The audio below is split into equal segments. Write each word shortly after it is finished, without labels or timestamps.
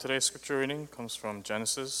Today's scripture reading comes from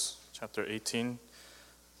Genesis chapter 18,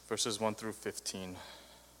 verses 1 through 15.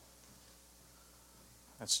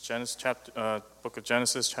 That's book of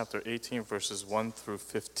Genesis chapter 18, verses 1 through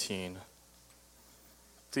 15.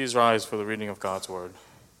 Please rise for the reading of God's word.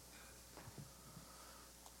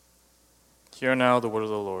 Hear now the word of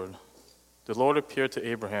the Lord. The Lord appeared to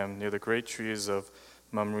Abraham near the great trees of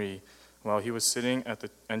Mamre, while he was sitting at the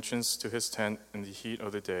entrance to his tent in the heat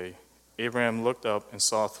of the day. Abraham looked up and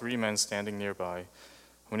saw 3 men standing nearby.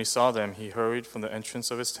 When he saw them, he hurried from the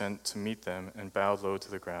entrance of his tent to meet them and bowed low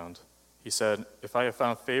to the ground. He said, "If I have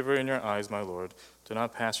found favor in your eyes, my Lord, do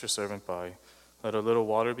not pass your servant by. Let a little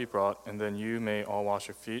water be brought, and then you may all wash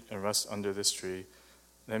your feet and rest under this tree.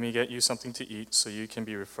 Let me get you something to eat so you can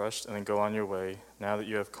be refreshed and then go on your way, now that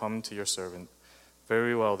you have come to your servant."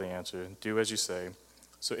 "Very well," they answered, "do as you say."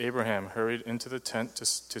 So Abraham hurried into the tent to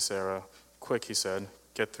Sarah. "Quick," he said,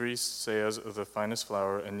 "get 3 seahs of the finest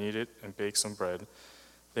flour and knead it and bake some bread."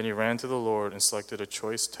 Then he ran to the Lord and selected a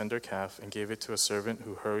choice tender calf and gave it to a servant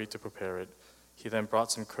who hurried to prepare it. He then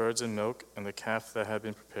brought some curds and milk and the calf that had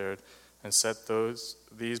been prepared and set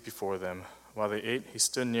these before them. While they ate, he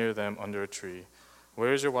stood near them under a tree.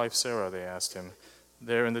 "Where is your wife Sarah?" they asked him.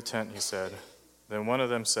 "There in the tent," he said. Then one of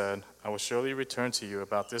them said, "I will surely return to you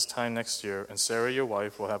about this time next year, and Sarah your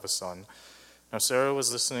wife will have a son." Now Sarah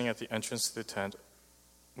was listening at the entrance to the tent,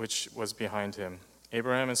 which was behind him.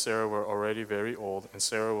 Abraham and Sarah were already very old, and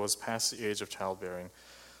Sarah was past the age of childbearing.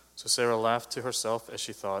 So Sarah laughed to herself as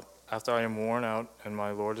she thought, "After I am worn out and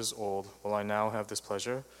my Lord is old, will I now have this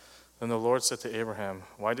pleasure?" Then the Lord said to Abraham,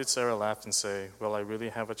 "Why did Sarah laugh and say, 'Will I really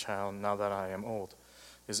have a child now that I am old?'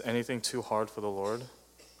 Is anything too hard for the Lord?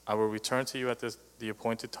 I will return to you at the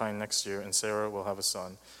appointed time next year, and Sarah will have a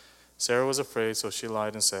son." Sarah was afraid, so she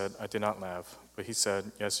lied and said, "I did not laugh." But he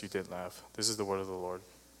said, "Yes, you did laugh." This is the word of the Lord.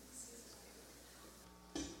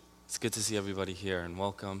 It's good to see everybody here, and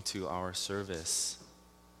welcome to our service.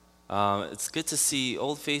 It's good to see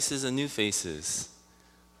old faces and new faces.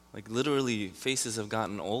 Like literally, faces have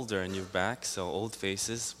gotten older and you're back, so old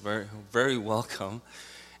faces, very, very welcome.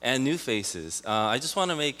 And new faces. I just want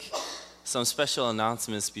to make some special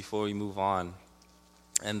announcements before we move on.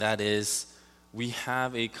 And that is, we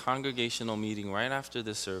have a congregational meeting right after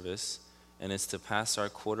the service, and it's to pass our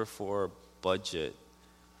Q4 budget.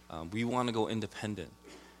 We want to go independent.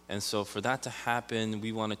 And so for that to happen,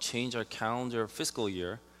 we want to change our calendar fiscal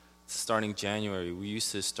year starting January. We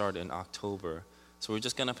used to start in October. So we're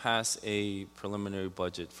just going to pass a preliminary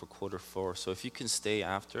budget for Q4. So if you can stay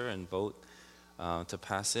after and vote to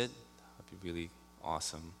pass it, that'd be really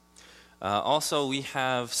awesome. Also, we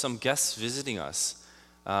have some guests visiting us.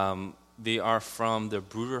 They are from the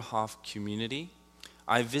Bruderhof community.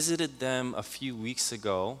 I visited them a few weeks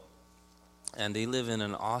ago, and they live in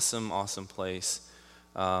an awesome, awesome place.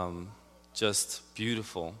 Just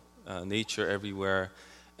beautiful, nature everywhere.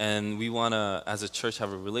 And we want to, as a church,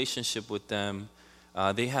 have a relationship with them.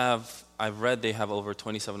 I've read they have over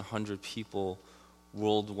 2,700 people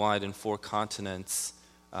worldwide in 4 continents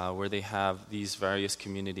where they have these various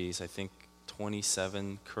communities, I think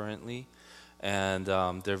 27 currently. And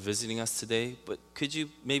they're visiting us today. But could you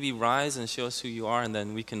maybe rise and show us who you are, and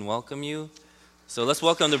then we can welcome you? So let's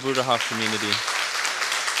welcome the Bruderhof community.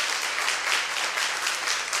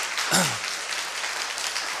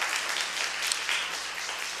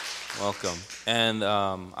 Welcome. And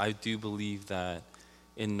I do believe that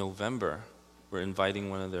in November, we're inviting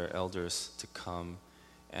one of their elders to come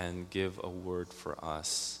and give a word for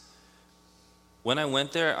us. When I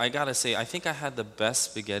went there, I gotta say, I think I had the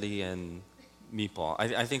best spaghetti and meatball.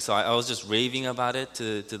 I think so. I was just raving about it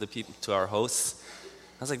to the people, to our hosts.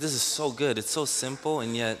 I was like, this is so good. It's so simple,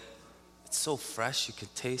 and yet it's so fresh. You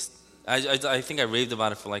could taste. I think I raved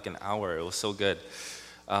about it for like an hour. It was so good.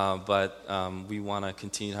 But we want to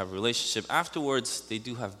continue to have a relationship. Afterwards, they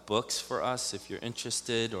do have books for us if you're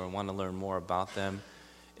interested or want to learn more about them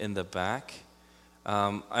in the back.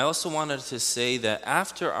 I also wanted to say that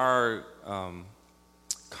after our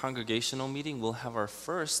congregational meeting, we'll have our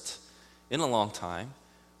first, in a long time,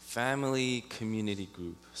 family community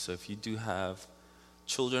group. So if you do have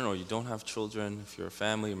children or you don't have children, if you're a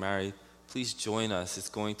family or married, please join us. It's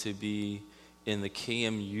going to be in the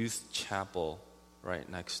KM Youth Chapel right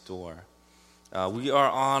next door. We are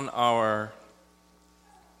on our,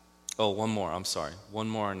 one more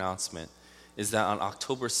announcement is that on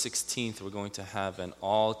October 16th, we're going to have an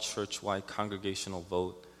all church-wide congregational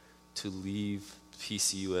vote to leave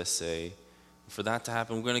PCUSA. For that to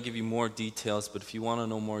happen, we're going to give you more details, but if you want to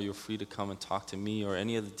know more, you're free to come and talk to me or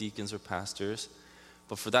any of the deacons or pastors.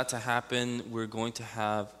 But for that to happen, we're going to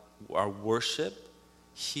have our worship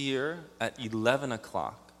here at 11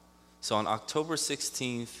 o'clock. So on October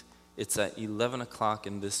 16th, it's at 11 o'clock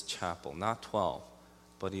in this chapel, not 12,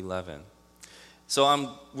 but 11.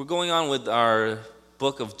 So we're going on with our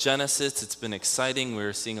book of Genesis. It's been exciting.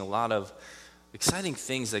 We're seeing a lot of exciting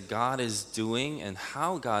things that God is doing and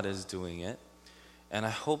how God is doing it. And I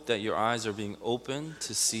hope that your eyes are being open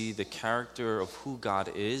to see the character of who God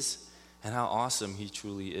is and how awesome He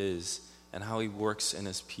truly is and how He works in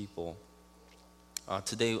His people.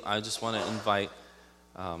 Today, I just want to invite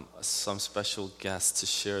some special guests to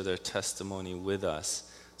share their testimony with us.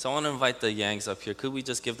 So I want to invite the Yangs up here. Could we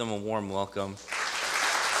just give them a warm welcome?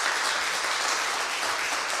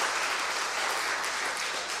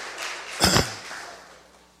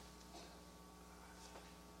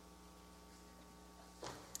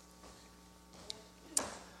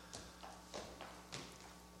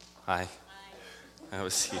 Hi. Have a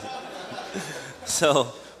seat.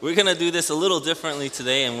 So we're going to do this a little differently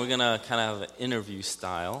today, and we're going to kind of have an interview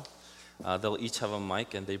style. They'll each have a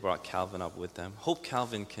mic, and they brought Calvin up with them. Hope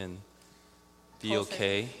Calvin can be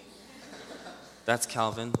okay. That's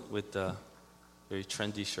Calvin with the very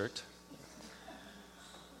trendy shirt.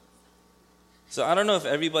 So I don't know if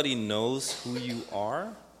everybody knows who you are,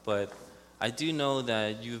 but I do know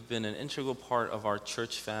that you've been an integral part of our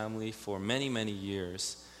church family for many, many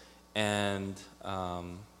years. And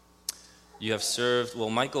you have served,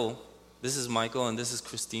 Michael, this is Michael and this is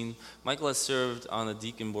Christine. Michael has served on the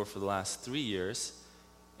deacon board for the last 3 years.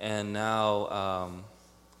 And now,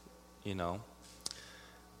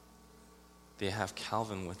 they have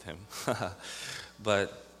Calvin with him.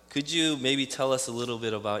 But could you maybe tell us a little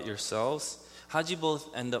bit about yourselves? How'd you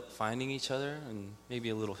both end up finding each other? And maybe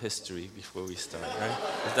a little history before we start, right?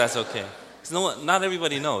 If that's okay. Because not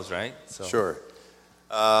everybody knows, right? So. Sure.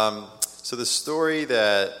 So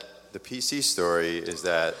the PC story is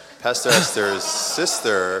that Pastor Esther's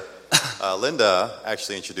sister, Linda,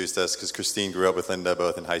 actually introduced us because Christine grew up with Linda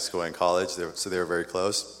both in high school and college, so they were very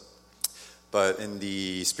close. But in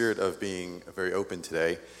the spirit of being very open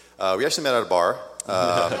today, we actually met at a bar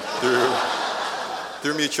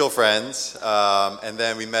through mutual friends, and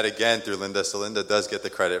then we met again through Linda, so Linda does get the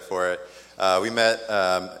credit for it. We met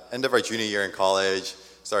end of our junior year in college.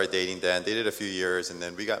 Started dating then, dated a few years, and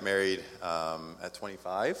then we got married at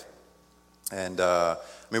 25. And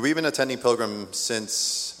we've been attending Pilgrim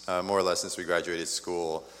since, more or less, since we graduated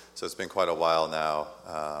school. So it's been quite a while now.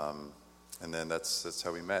 And then that's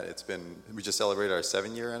how we met. We just celebrated our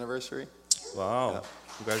 7-year anniversary. Wow, yeah.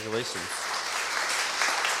 Congratulations.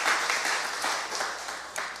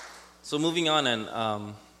 So moving on,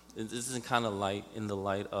 and this is kind of in the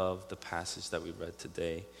light of the passage that we read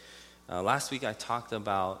today. Last week I talked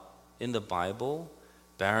about, in the Bible,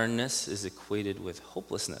 barrenness is equated with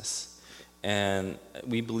hopelessness. And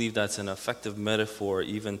we believe that's an effective metaphor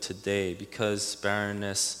even today because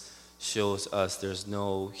barrenness shows us there's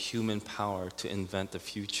no human power to invent the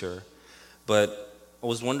future. But I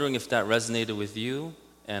was wondering if that resonated with you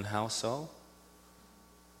and how so?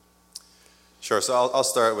 Sure, so I'll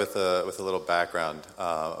start with a little background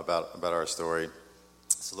about our story.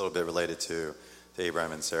 It's a little bit related to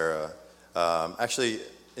Abraham and Sarah. Actually,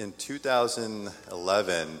 in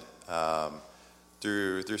 2011,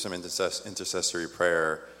 through some intercessory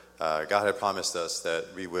prayer, God had promised us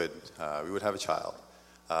that we would have a child.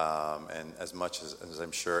 And as much as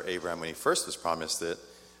I'm sure Abraham, when he first was promised it,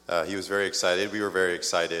 he was very excited. We were very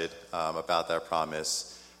excited about that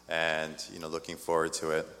promise, and looking forward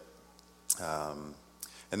to it.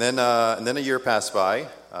 And then a year passed by.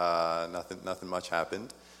 Nothing much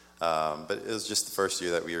happened. But it was just the first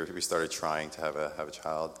year that we started trying to have a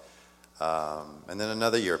child. And then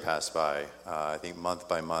another year passed by. I think month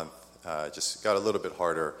by month, just got a little bit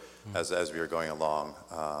harder as we were going along.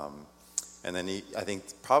 And then I think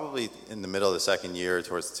probably in the middle of the second year,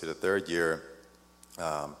 to the third year,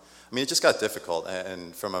 it just got difficult.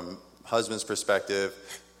 And from a husband's perspective,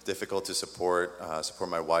 difficult to support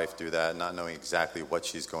my wife through that, not knowing exactly what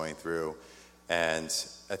she's going through. And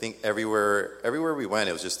I think everywhere we went,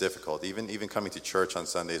 it was just difficult. Even coming to church on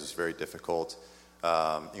Sundays was very difficult.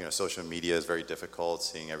 Social media is very difficult.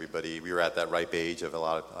 Seeing everybody, we were at that ripe age of a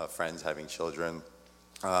lot of friends having children.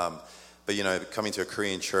 But coming to a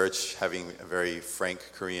Korean church, having very frank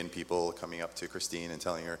Korean people coming up to Christine and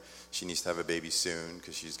telling her she needs to have a baby soon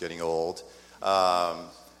because she's getting old,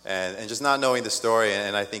 and just not knowing the story.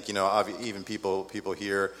 And I think even people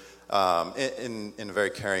here. In a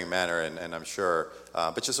very caring manner, and I'm sure,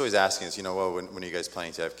 but just always asking us, when are you guys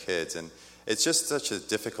planning to have kids? And it's just such a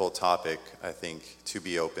difficult topic, I think, to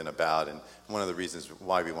be open about. And one of the reasons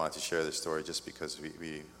why we wanted to share this story, just because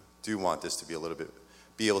we do want this to be a little bit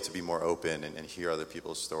be able to be more open and hear other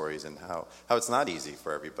people's stories and how it's not easy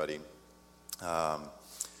for everybody.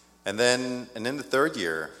 And then the third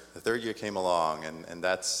year came along, and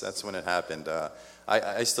that's when it happened.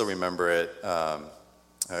 I still remember it.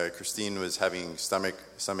 Christine was having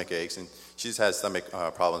stomach aches, and she's had stomach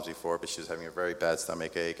problems before, but she was having a very bad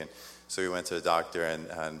stomach ache, and so we went to the doctor,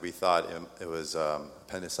 and we thought it was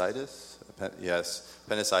appendicitis. Yes,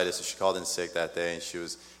 appendicitis. So she called in sick that day, and she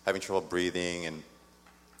was having trouble breathing, and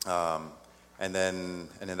then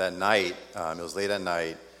that night, it was late at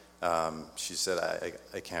night. She said,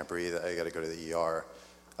 I can't breathe. I got to go to the ER.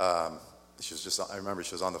 I remember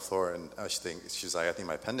she was on the floor, and she's like, I think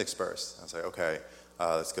my appendix burst. I was like, okay,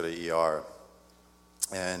 let's go to the ER.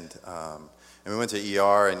 And we went to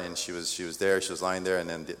ER, and she was there. She was lying there, and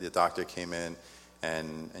then the doctor came in,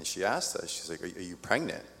 and she asked us. She's like, are you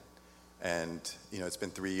pregnant? And it's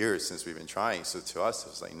been 3 years since we've been trying. So to us, it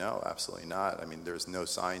was like, no, absolutely not. I mean, there's no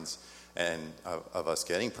signs of us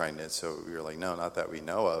getting pregnant. So we were like, no, not that we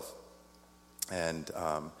know of. And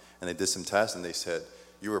they did some tests, and they said,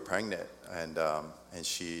 you were pregnant. And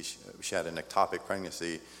she had an ectopic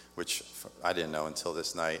pregnancy, which I didn't know until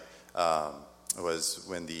this night. Was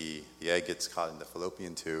when the egg gets caught in the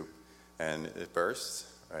fallopian tube and it bursts,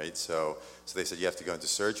 right? So they said you have to go into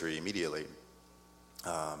surgery immediately.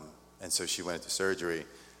 And so she went into surgery,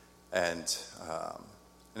 and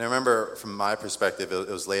I remember from my perspective, it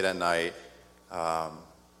was late at night,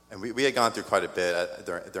 and we had gone through quite a bit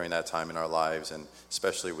during that time in our lives, and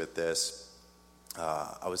especially with this.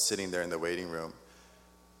 I was sitting there in the waiting room,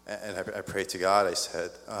 and I prayed to God. I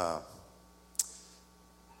said,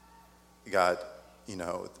 God,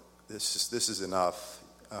 this is enough.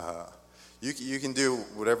 You can do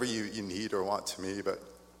whatever you need or want to me, but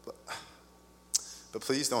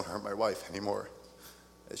please don't hurt my wife anymore.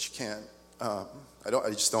 She can't. I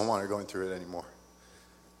just don't want her going through it anymore.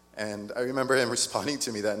 And I remember him responding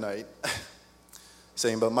to me that night,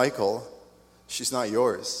 saying, but Michael, she's not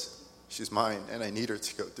yours. She's mine, and I need her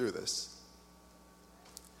to go through this.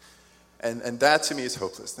 And that to me is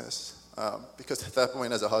hopelessness. Because at that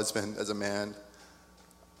point, as a husband, as a man,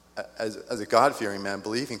 as a God-fearing man,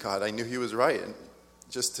 believing God, I knew he was right. And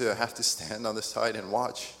just to have to stand on the side and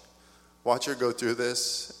watch her go through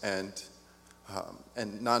this, and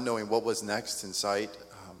not knowing what was next in sight,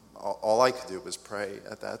 all I could do was pray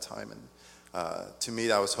at that time. And to me,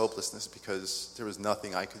 that was hopelessness, because there was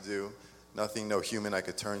nothing I could do, no human I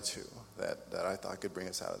could turn to that I thought could bring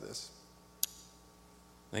us out of this.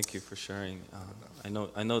 Thank you for sharing. I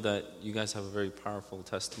know that you guys have a very powerful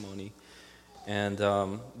testimony, and I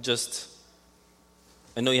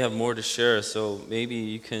know you have more to share. So maybe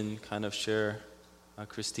you can kind of share,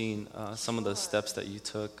 Christine, some of the steps that you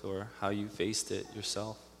took or how you faced it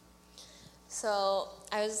yourself. So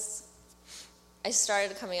I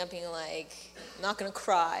started coming up being like, I'm not gonna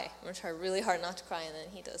cry. I'm gonna try really hard not to cry, and then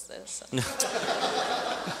he does this. So.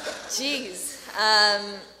 Jeez.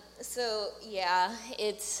 So yeah,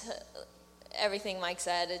 it's everything Mike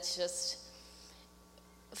said. It's just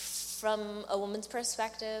from a woman's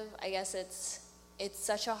perspective, I guess it's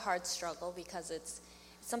such a hard struggle because it's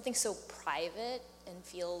something so private and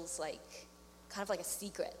feels like kind of like a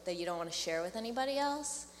secret that you don't want to share with anybody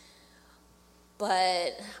else.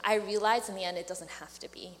 But I realized in the end it doesn't have to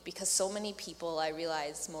be, because so many people, I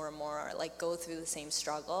realize more and more, are like go through the same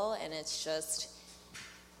struggle, and it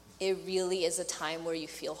really is a time where you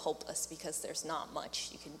feel hopeless because there's not much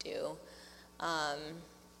you can do.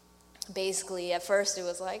 Basically, at first it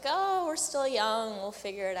was like, oh, we're still young, we'll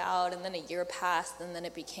figure it out. And then a year passed, and then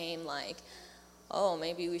it became like, oh,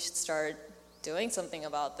 maybe we should start doing something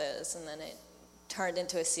about this. And then it turned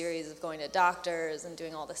into a series of going to doctors and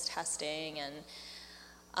doing all this testing. And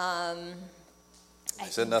they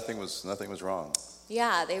said nothing was wrong.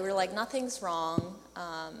 Yeah, they were like, nothing's wrong.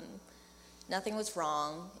 Nothing was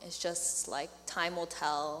wrong. It's just like time will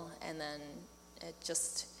tell. And then it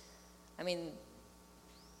just,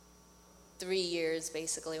 3 years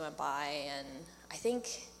basically went by, and I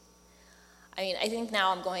think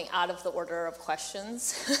now I'm going out of the order of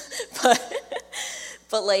questions,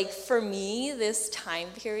 but like for me, this time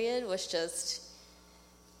period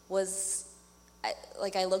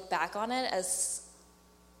I look back on it as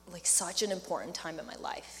like such an important time in my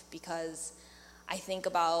life, because I think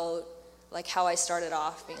about like how I started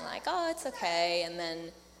off being like, oh, it's okay, and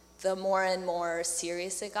then the more and more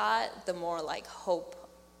serious it got, the more like hope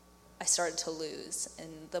I started to lose, and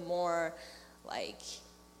the more like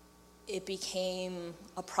it became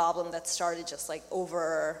a problem that started just like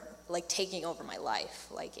taking over my life.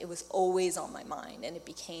 Like it was always on my mind, and it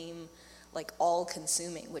became like all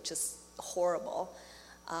consuming, which is horrible.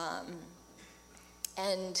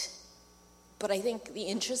 But I think the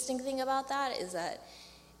interesting thing about that is that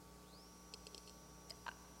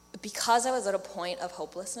because I was at a point of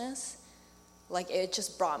hopelessness, like it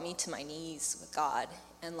just brought me to my knees with God.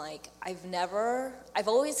 And like I've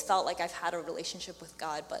always felt like I've had a relationship with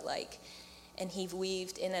God, but like, and he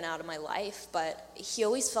weaved in and out of my life, but he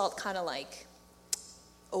always felt kind of like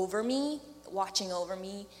over me, watching over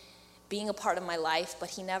me, being a part of my life,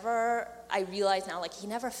 but I realize now, like he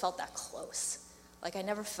never felt that close. Like I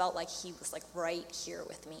never felt like he was like right here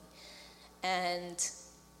with me. And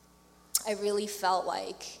I really felt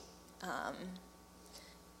like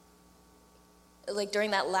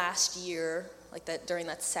during that last year, during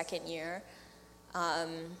that second year,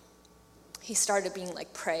 he started being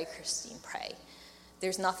like, pray, Christine, pray.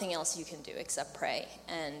 There's nothing else you can do except pray.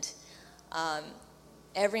 And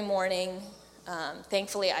every morning,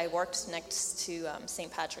 thankfully I worked next to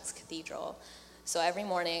St. Patrick's Cathedral. So every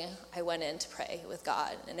morning I went in to pray with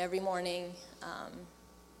God. And every morning,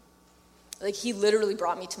 he literally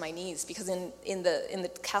brought me to my knees, because in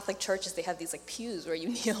the Catholic churches, they have these like pews where you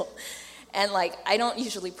kneel. And like, I don't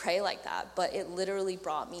usually pray like that, but it literally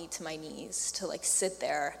brought me to my knees to like sit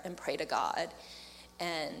there and pray to God.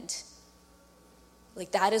 And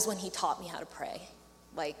like, that is when he taught me how to pray.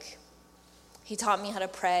 Like, he taught me how to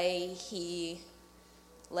pray. He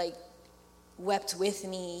like wept with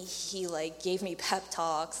me. He like gave me pep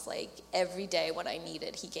talks, like every day what I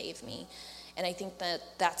needed, he gave me. And I think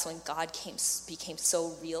that's when God became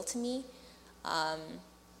so real to me.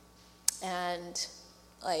 And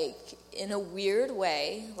like, in a weird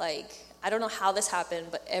way, like, I don't know how this happened,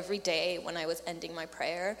 but every day when I was ending my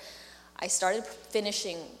prayer, I started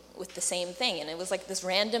finishing with the same thing. And it was like this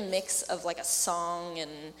random mix of like a song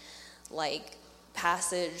and like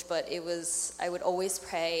passage, but I would always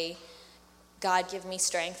pray, God, give me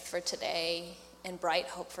strength for today and bright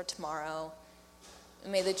hope for tomorrow.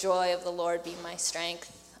 May the joy of the Lord be my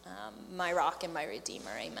strength, my rock and my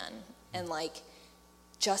redeemer, amen. And like,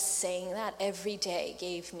 just saying that every day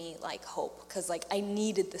gave me like hope, because like I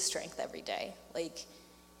needed the strength every day. Like,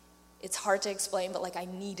 it's hard to explain, but like I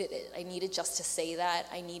needed it. I needed just to say that.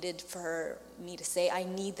 I needed for me to say, I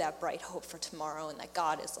need that bright hope for tomorrow, and that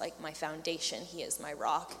God is like my foundation. He is my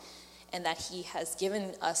rock, and that he has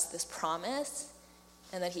given us this promise,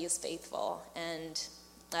 and that he is faithful. And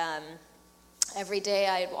every day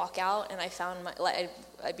I'd walk out and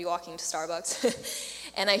I'd be walking to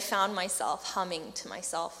Starbucks and I found myself humming to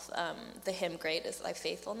myself the hymn, Great is Thy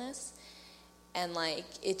Faithfulness. And like,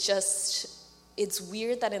 it's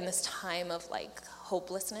weird that in this time of like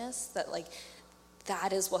hopelessness, that like,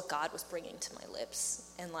 that is what God was bringing to my lips.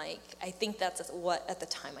 And like, I think that's what at the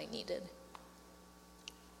time I needed.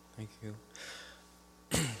 Thank you.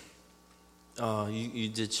 You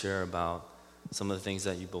did share about some of the things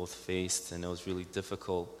that you both faced, and it was really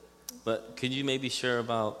difficult. But could you maybe share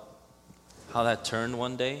about how that turned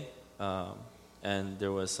one day, and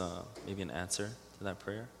there was maybe an answer to that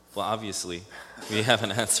prayer? Well, obviously, we have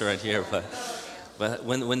an answer right here, but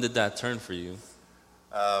when did that turn for you?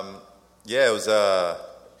 Yeah, it was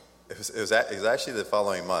actually the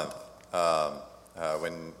following month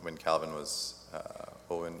when Calvin was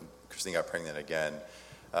when Christine got pregnant again.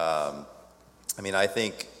 I mean, I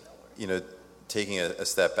think, taking a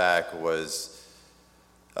step back was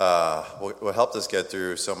what helped us get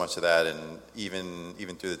through so much of that, and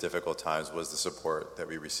even through the difficult times, was the support that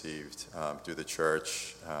we received through the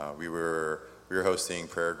church. We were hosting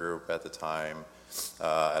prayer group at the time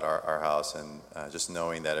at our house, and just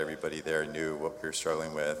knowing that everybody there knew what we were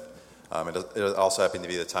struggling with. It also happened to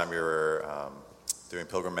be the time we were doing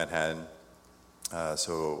Pilgrim Manhattan,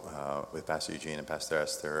 so with Pastor Eugene and Pastor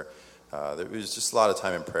Esther. There was just a lot of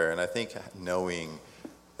time in prayer, and I think knowing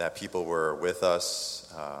that people were with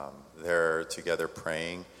us, there together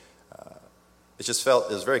praying, it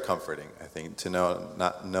was very comforting, I think, to know,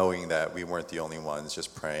 not knowing that we weren't the only ones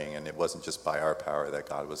just praying, and it wasn't just by our power that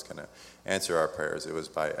God was going to answer our prayers. It was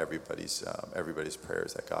by everybody's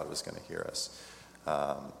prayers that God was going to hear us.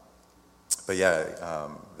 But yeah,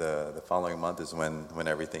 the following month is when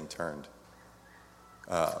everything turned.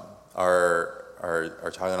 Our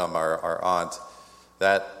Chaganam, our aunt,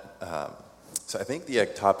 so I think the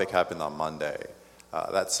ectopic happened on Monday.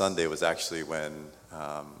 That Sunday was actually when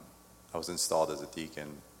I was installed as a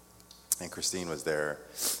deacon, and Christine was there.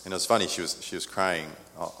 And it was funny, she was crying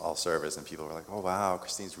all service, and people were like, "Oh wow,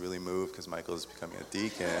 Christine's really moved because Michael is becoming a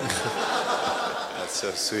deacon." That's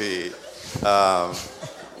so sweet.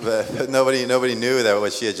 But nobody knew that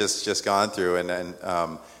what she had just gone through, and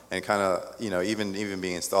kind of, even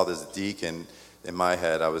being installed as a deacon, in my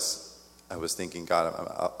head, I was thinking, God,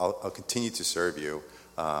 I'll continue to serve you,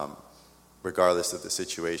 regardless of the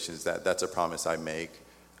situations. That's a promise I make.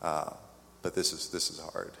 But this is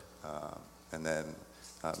hard. And then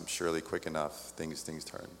surely quick enough, things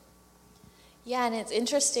turn. Yeah, and it's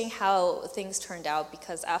interesting how things turned out,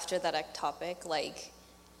 because after that ectopic, like,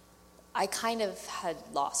 I kind of had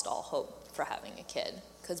lost all hope for having a kid.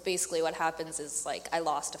 Because basically what happens is, like, I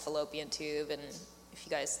lost a fallopian tube, and if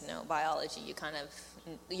you guys know biology,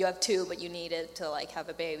 you have two, but you need it to, like, have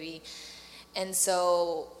a baby. And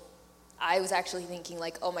so I was actually thinking,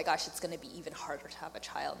 like, oh my gosh, it's going to be even harder to have a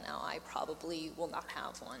child now. I probably will not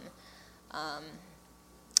have one.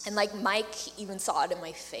 And, like, Mike even saw it in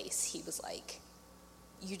my face. He was like,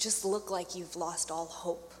 you just look like you've lost all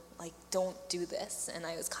hope. Like, don't do this. And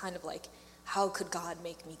I was kind of like, how could God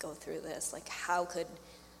make me go through this? Like, how could,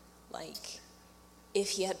 like, if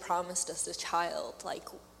he had promised us a child, like,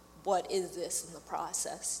 what is this in the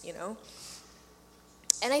process, you know?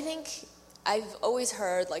 And I think I've always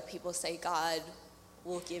heard, like, people say God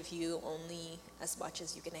will give you only as much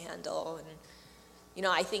as you can handle. And, you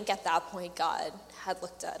know, I think at that point God had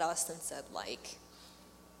looked at us and said, like,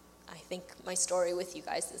 I think my story with you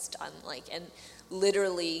guys is done. Like, and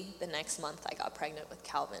literally the next month I got pregnant with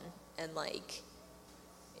Calvin. And, like,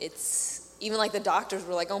 it's, even, like, the doctors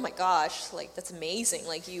were like, oh my gosh, like, that's amazing.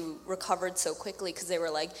 Like, you recovered so quickly, because they were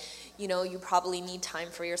like, you know, you probably need time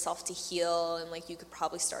for yourself to heal, and, like, you could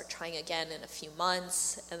probably start trying again in a few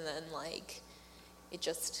months. And then, like, it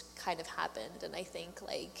just kind of happened. And I think,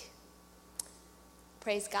 like,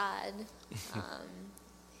 praise God,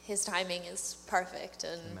 his timing is perfect.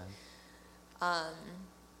 And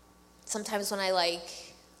sometimes when I,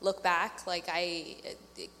 like, look back, like,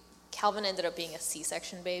 Calvin ended up being a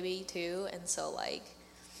C-section baby too, and so, like,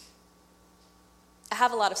 I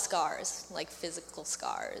have a lot of scars, like, physical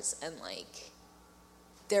scars, and, like,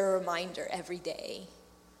 they're a reminder every day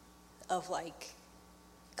of, like,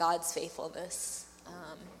 God's faithfulness.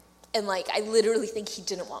 And, like, I literally think he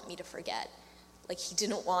didn't want me to forget. Like, he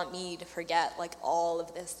didn't want me to forget, like, all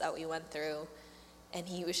of this that we went through. And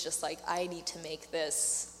he was just like, I need to make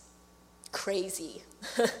this crazy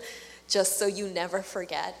just so you never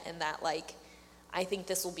forget. And that, like, I think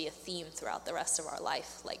this will be a theme throughout the rest of our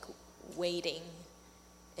life, like, waiting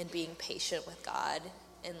and being patient with God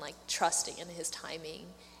and, like, trusting in his timing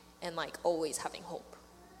and, like, always having hope.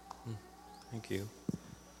 Thank you.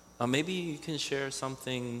 Maybe you can share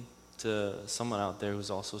something to someone out there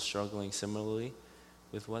who's also struggling similarly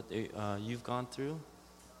with what you've gone through.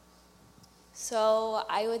 So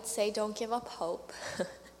I would say don't give up hope.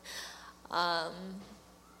 I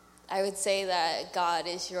would say that God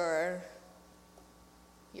is your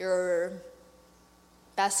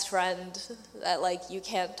best friend, that, like, you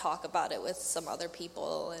can't talk about it with some other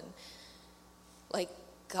people, and, like,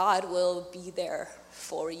 God will be there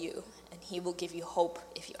for you, and he will give you hope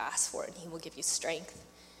if you ask for it, and he will give you strength.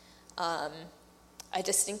 I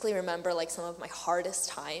distinctly remember, like, some of my hardest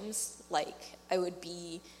times, like, I would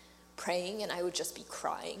be praying and I would just be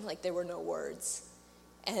crying, like, there were no words.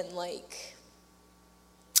 And, like,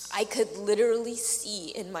 I could literally see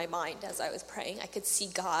in my mind as I was praying, I could see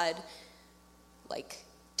God, like,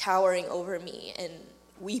 towering over me and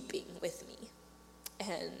weeping with me.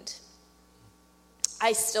 And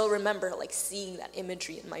I still remember, like, seeing that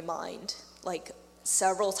imagery in my mind, like,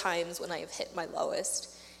 several times when I have hit my lowest.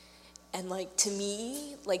 And, like, to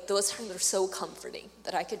me, like, those times were so comforting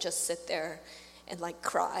that I could just sit there and, like,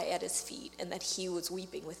 cry at his feet, and that he was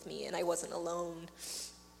weeping with me and I wasn't alone,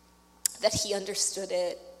 that he understood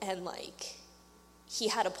it, and, like, he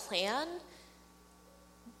had a plan,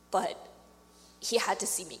 but he had to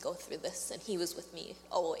see me go through this, and he was with me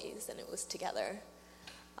always, and it was together.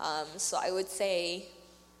 So I would say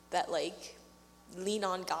that, like, lean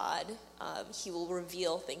on God. He will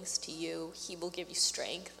reveal things to you. He will give you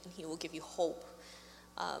strength, and he will give you hope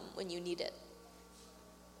when you need it.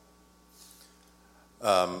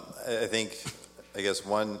 I think, I guess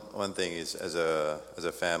one thing is, as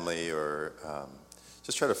a family, or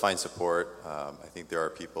just try to find support. I think there are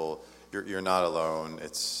people. You're not alone. I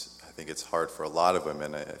think it's hard for a lot of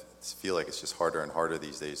women. I feel like it's just harder and harder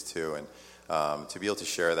these days too. And to be able to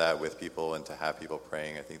share that with people and to have people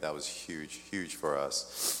praying, I think that was huge for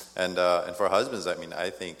us. And for husbands, I mean, I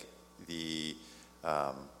think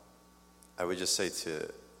I would just say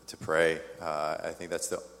to pray. I think that's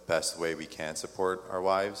the best way we can support our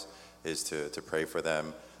wives, is to pray for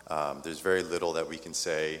them. There's very little that we can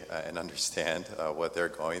say and understand what they're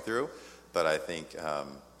going through, but I think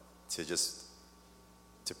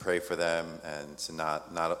to pray for them and to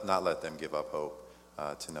not let them give up hope,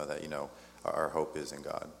 to know that, you know, our hope is in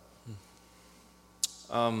God.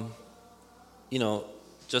 You know,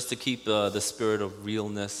 just to keep the spirit of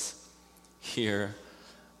realness here,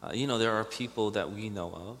 there are people that we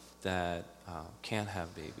know of that can't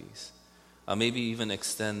have babies. Maybe even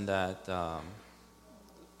extend that,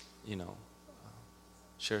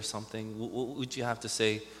 share something. What would you have to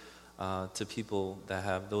say to people that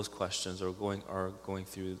have those questions or are going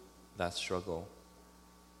through that struggle?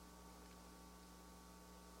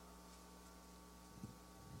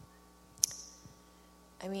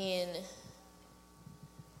 I mean,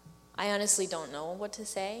 I honestly don't know what to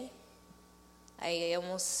say. I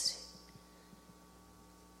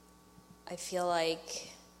feel like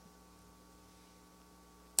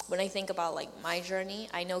when I think about like my journey,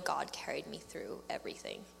 I know God carried me through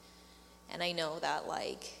everything. And I know that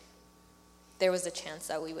like there was a chance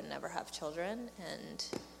that we would never have children, and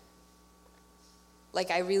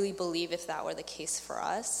like I really believe if that were the case for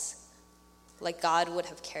us, like God would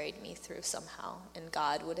have carried me through somehow, and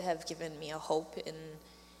God would have given me a hope in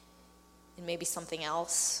maybe something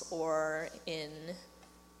else, or in,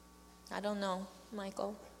 I don't know,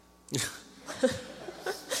 Michael.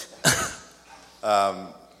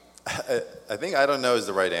 I think I don't know is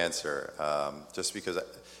the right answer, just because,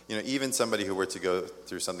 even somebody who were to go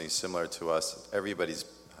through something similar to us, everybody's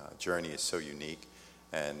journey is so unique,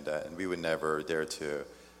 and we would never dare to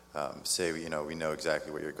say, we know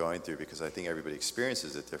exactly what you're going through, because I think everybody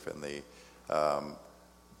experiences it differently.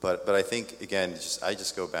 But I think, again, I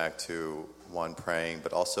just go back to, one, praying,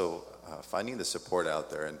 but also finding the support out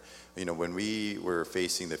there. And, when we were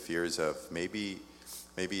facing the fears of maybe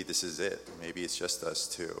this is it, maybe it's just us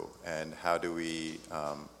two, and how do we,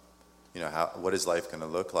 what is life going to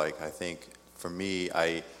look like? I think for me,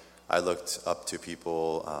 I looked up to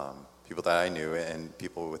people that I knew, and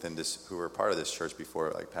people within this who were part of this church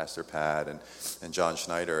before, like Pastor Pat and John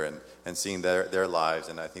Schneider, and seeing their lives,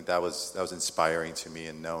 and I think that was inspiring to me,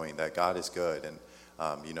 and knowing that God is good, and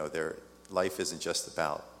their life isn't just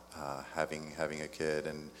about having a kid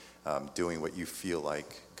and doing what you feel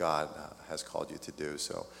like God has called you to do.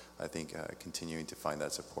 So I think continuing to find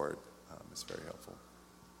that support is very helpful.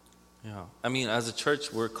 Yeah, I mean, as a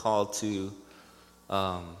church, we're called to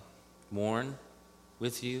mourn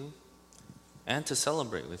with you and to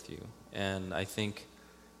celebrate with you. And I think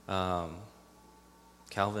Calvin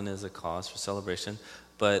is a cause for celebration.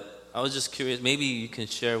 But I was just curious, maybe you can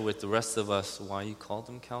share with the rest of us why you called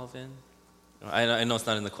him Calvin? I know it's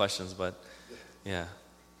not in the questions, but yeah.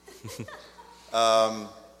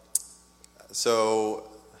 So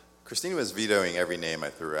Christina was vetoing every name I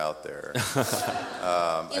threw out there.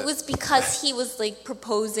 It was because he was like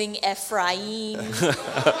proposing Ephraim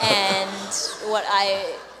and what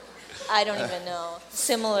I don't even know.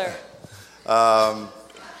 Similar.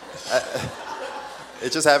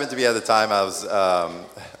 It just happened to be at the time I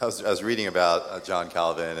was reading about John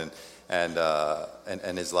Calvin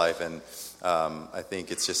and his life, and I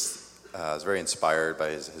think it's just I was very inspired by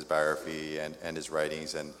his biography and his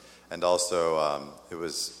writings, and also it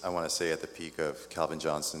was, I want to say, at the peak of Calvin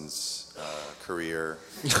Johnson's career.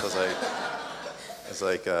 I was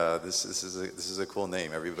like, this is a cool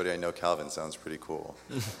name. Everybody I know Calvin sounds pretty cool.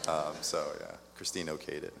 So yeah, Christine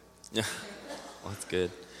okayed it. Yeah, well, that's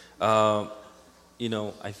good. I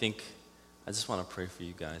think I just want to pray for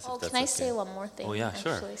you guys. Oh, if that's can I okay. say one more thing? Oh yeah,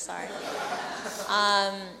 actually, sure. Sorry.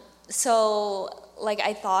 So, like,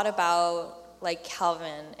 I thought about, like,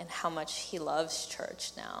 Calvin and how much he loves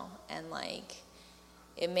church now. And, like,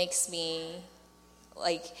 it makes me,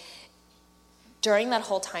 like, during that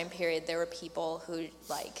whole time period, there were people who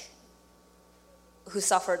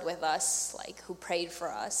suffered with us, like, who prayed for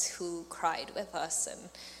us, who cried with us, and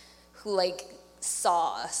who, like,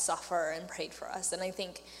 saw us suffer and prayed for us. And I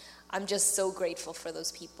think I'm just so grateful for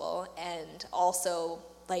those people. And also,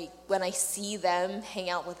 like, when I see them hang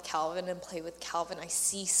out with Calvin and play with Calvin, I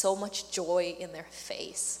see so much joy in their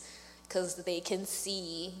face, because they can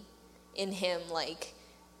see in him, like,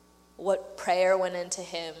 what prayer went into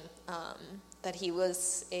him, that he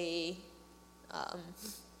was a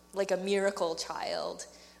miracle child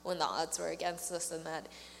when the odds were against us, and that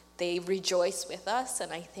they rejoice with us.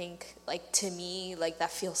 And I think, like, to me, like,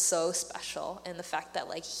 that feels so special. And the fact that,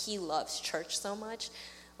 like, he loves church so much,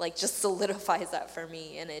 like, just solidifies that for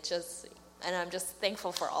me. And I'm just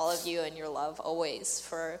thankful for all of you and your love always,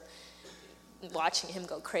 for watching him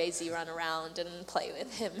go crazy, run around and play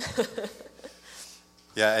with him.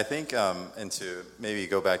 Yeah, I think, and to maybe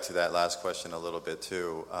go back to that last question a little bit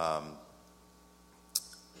too, I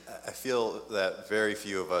feel that very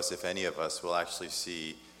few of us, if any of us, will actually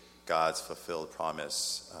see God's fulfilled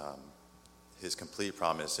promise, his complete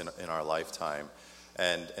promise in our lifetime.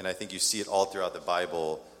 And I think you see it all throughout the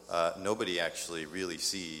Bible. Nobody actually really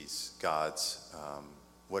sees God's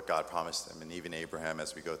what God promised him. And even Abraham,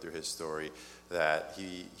 as we go through his story, that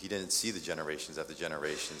he didn't see the generations after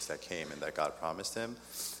generations that came and that God promised him.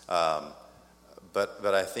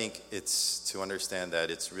 But I think it's to understand that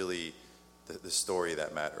it's really the story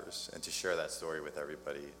that matters, and to share that story with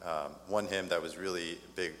everybody. One hymn that was really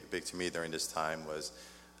big to me during this time was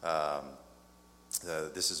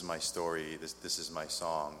 "This is my story, this is my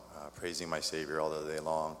song, praising my Savior all the day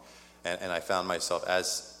long." And I found myself,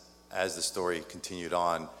 as the story continued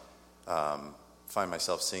on, find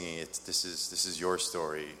myself singing it. This is your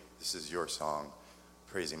story, this is your song,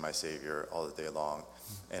 praising my Savior all the day long.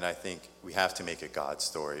 And I think we have to make it God's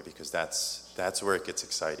story, because that's where it gets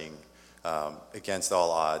exciting, against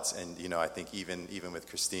all odds. And I think even with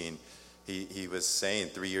Christine, he was saying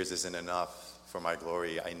 3 years isn't enough for my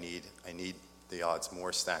glory. I need the odds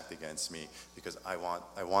more stacked against me, because I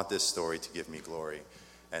want this story to give me glory.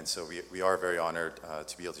 And so we are very honored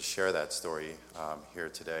to be able to share that story here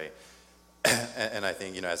today. And I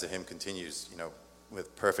think, as the hymn continues,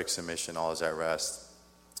 with perfect submission, all is at rest.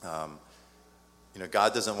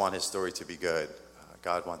 God doesn't want his story to be good.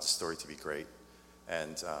 God wants his story to be great.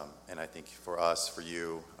 And I think for us, for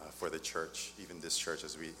you, for the church, even this church,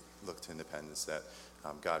 as we look to independence, that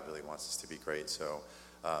God really wants us to be great. So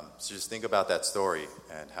just think about that story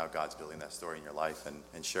and how God's building that story in your life,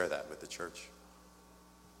 and share that with the church.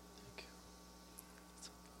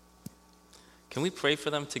 Can we pray for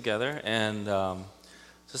them together? And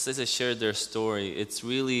just as I shared their story, it's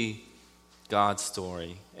really God's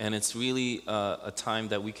story. And it's really a time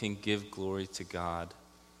that we can give glory to God.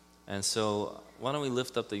 And so why don't we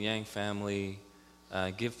lift up the Yang family,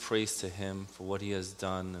 give praise to him for what he has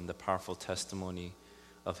done, and the powerful testimony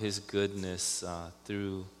of his goodness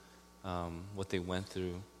through what they went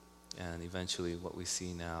through, and eventually what we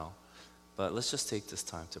see now. But let's just take this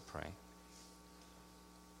time to pray.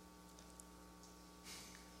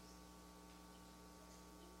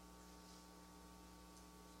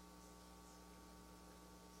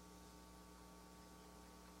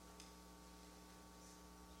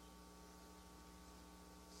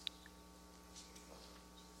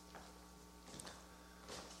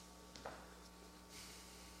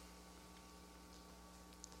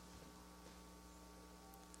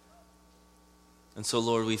 And so,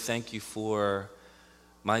 Lord, we thank you for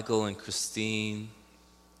Michael and Christine.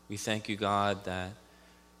 We thank you, God, that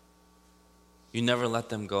you never let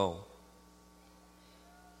them go.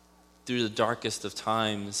 Through the darkest of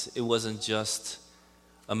times, it wasn't just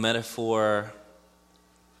a metaphor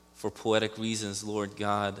for poetic reasons, Lord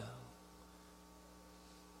God.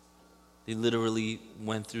 They literally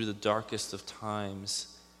went through the darkest of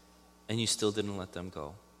times, and you still didn't let them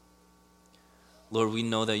go. Lord, we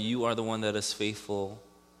know that you are the one that is faithful.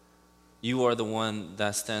 You are the one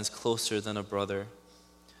that stands closer than a brother.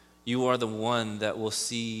 You are the one that will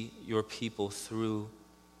see your people through,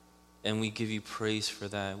 and we give you praise for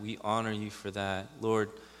that. We honor you for that. Lord,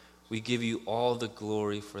 we give you all the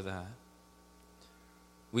glory for that.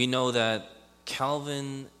 We know that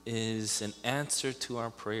Calvin is an answer to our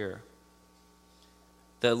prayer.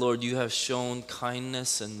 That, Lord, you have shown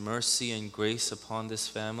kindness and mercy and grace upon this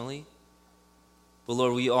family. But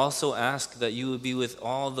Lord, we also ask that you would be with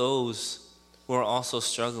all those who are also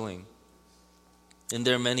struggling in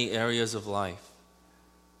their many areas of life.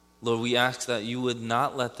 Lord, we ask that you would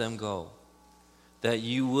not let them go, that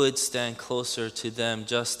you would stand closer to them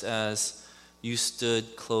just as you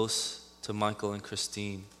stood close to Michael and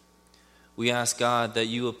Christine. We ask, God, that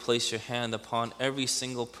you would place your hand upon every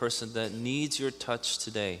single person that needs your touch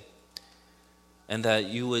today, and that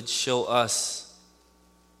you would show us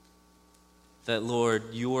that,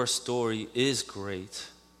 Lord, your story is great,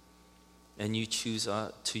 and you choose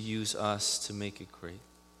to use us to make it great.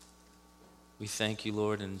 We thank you,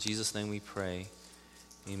 Lord. In Jesus' name we pray.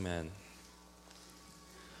 Amen.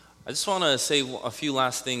 I just want to say a few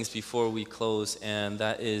last things before we close, and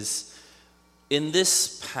that is, in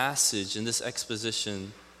this passage, in this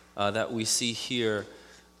exposition that we see here,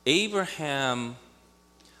 Abraham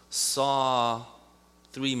saw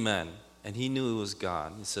three men, and he knew it was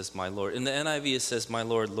God. He says, my Lord. In the NIV, it says, my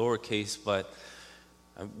Lord, lowercase, but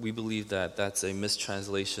we believe that that's a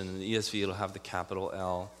mistranslation. In the ESV, it'll have the capital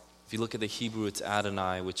L. If you look at the Hebrew, it's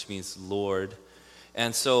Adonai, which means Lord.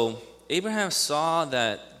 And so Abraham saw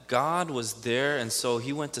that God was there, and so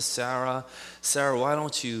he went to Sarah. Sarah, why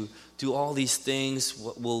don't you do all these things?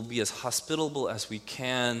 We'll be as hospitable as we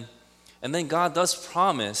can. And then God does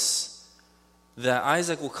promise that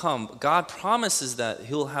Isaac will come. God promises that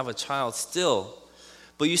he'll have a child still.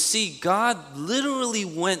 But you see, God literally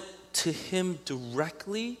went to him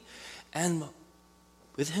directly and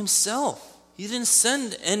with himself. He didn't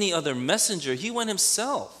send any other messenger. He went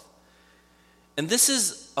himself. And this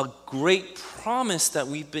is a great promise that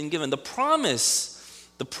we've been given. The promise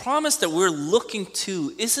that we're looking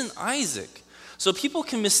to isn't Isaac. So people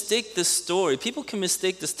can mistake this story, people can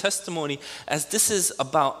mistake this testimony as this is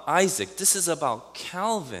about Isaac, this is about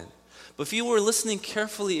Calvin. But if you were listening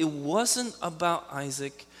carefully, it wasn't about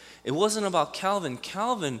Isaac, it wasn't about Calvin.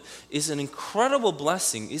 Calvin is an incredible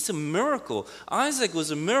blessing, it's a miracle. Isaac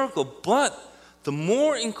was a miracle, but the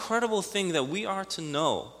more incredible thing that we are to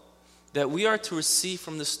know, that we are to receive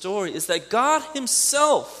from the story, is that God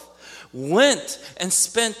himself went and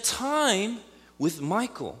spent time with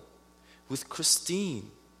Michael, with Christine,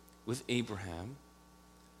 with Abraham,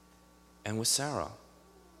 and with Sarah.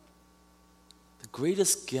 The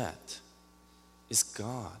greatest get is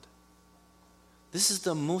God. This is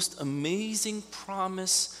the most amazing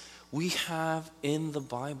promise we have in the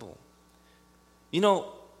Bible. You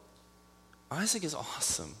know, Isaac is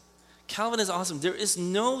awesome. Calvin is awesome. There is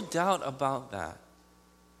no doubt about that.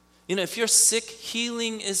 You know, if you're sick,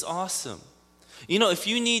 healing is awesome. You know, if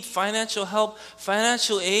you need financial help,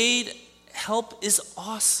 financial aid, help is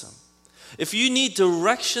awesome. If you need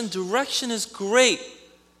direction, direction is great.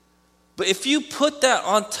 But if you put that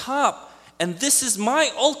on top, and this is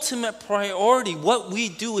my ultimate priority, what we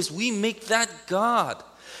do is we make that God.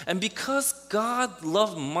 And because God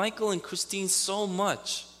loved Michael and Christine so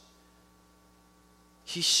much,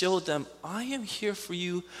 he showed them, I am here for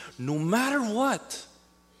you no matter what.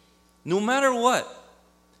 No matter what.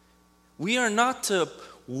 We are not to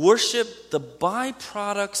worship the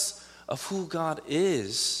byproducts of who God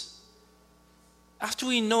is. After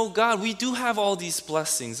we know God, we do have all these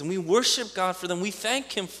blessings and we worship God for them. We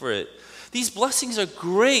thank him for it. These blessings are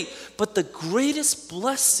great, but the greatest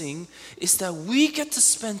blessing is that we get to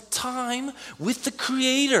spend time with the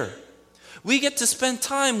Creator. We get to spend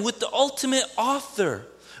time with the ultimate author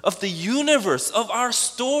of the universe, of our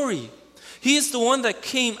story. He is the one that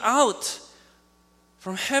came out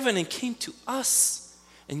from heaven and came to us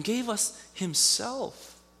and gave us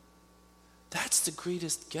himself. That's the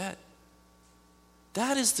greatest get.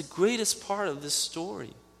 That is the greatest part of this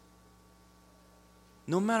story.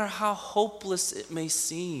 No matter how hopeless it may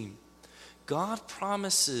seem, God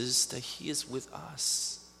promises that he is with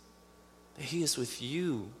us, that he is with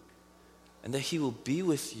you, and that he will be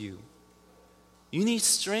with you. You need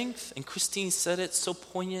strength, and Christine said it so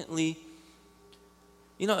poignantly.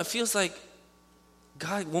 You know, it feels like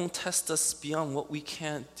God won't test us beyond what we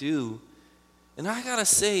can't do. And I gotta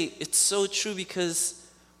say, it's so true because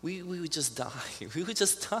we would just die. We would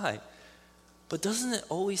just die. But doesn't it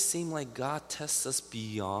always seem like God tests us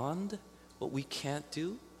beyond what we can't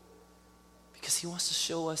do? Because he wants to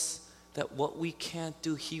show us that what we can't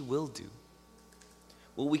do, he will do.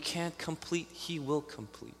 What we can't complete, he will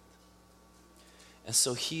complete. And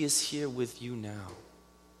so he is here with you now.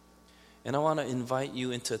 And I want to invite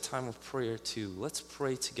you into a time of prayer too. Let's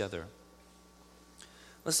pray together.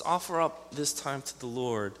 Let's offer up this time to the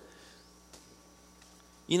Lord.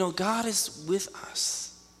 You know, God is with us.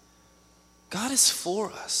 God is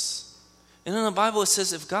for us. And in the Bible it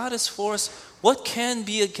says, if God is for us, what can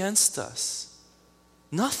be against us?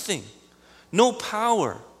 Nothing. No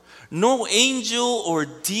power. No angel or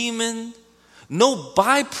demon. No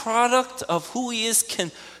byproduct of who he is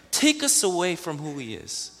can take us away from who he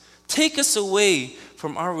is. Take us away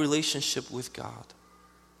from our relationship with God.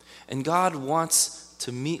 And God wants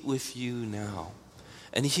to meet with you now.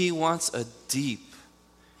 And he wants a deep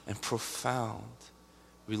and profound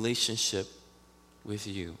relationship with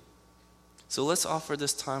you. So let's offer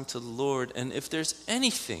this time to the Lord. And if there's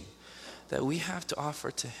anything that we have to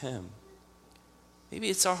offer to him, maybe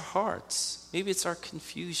it's our hearts, maybe it's our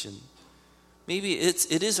confusion, maybe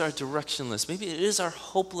it is our directionless, maybe it is our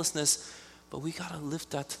hopelessness, but we got to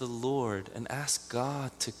lift that to the Lord and ask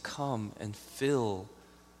God to come and fill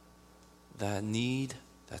that need,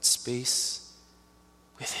 that space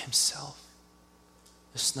with himself.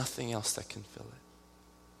 There's nothing else that can fill it.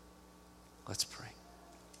 Let's pray.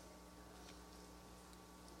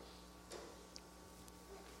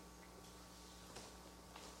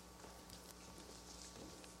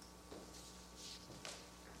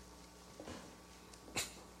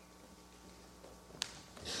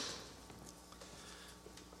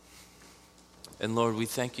 And Lord, we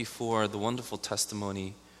thank you for the wonderful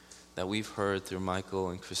testimony that we've heard through Michael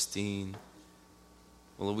and Christine.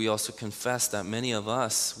 Well, we also confess that many of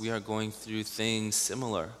us, we are going through things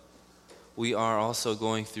similar. We are also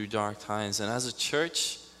going through dark times. And as a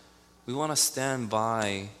church, we want to stand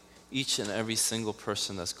by each and every single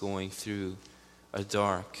person that's going through a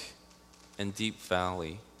dark and deep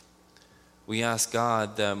valley. We ask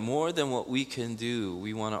God that more than what we can do,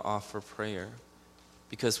 we want to offer prayer,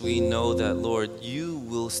 because we know that, Lord, you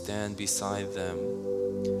will stand beside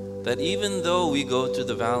them. That even though we go through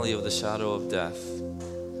the valley of the shadow of death,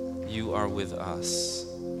 you are with us.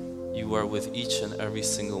 You are with each and every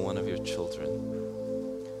single one of your children.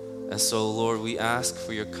 And so, Lord, we ask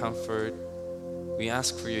for your comfort. We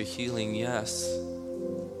ask for your healing, yes.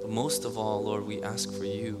 But most of all, Lord, we ask for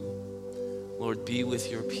you. Lord, be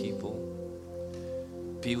with your people.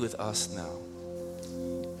 Be with us now.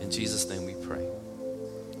 In Jesus' name we pray.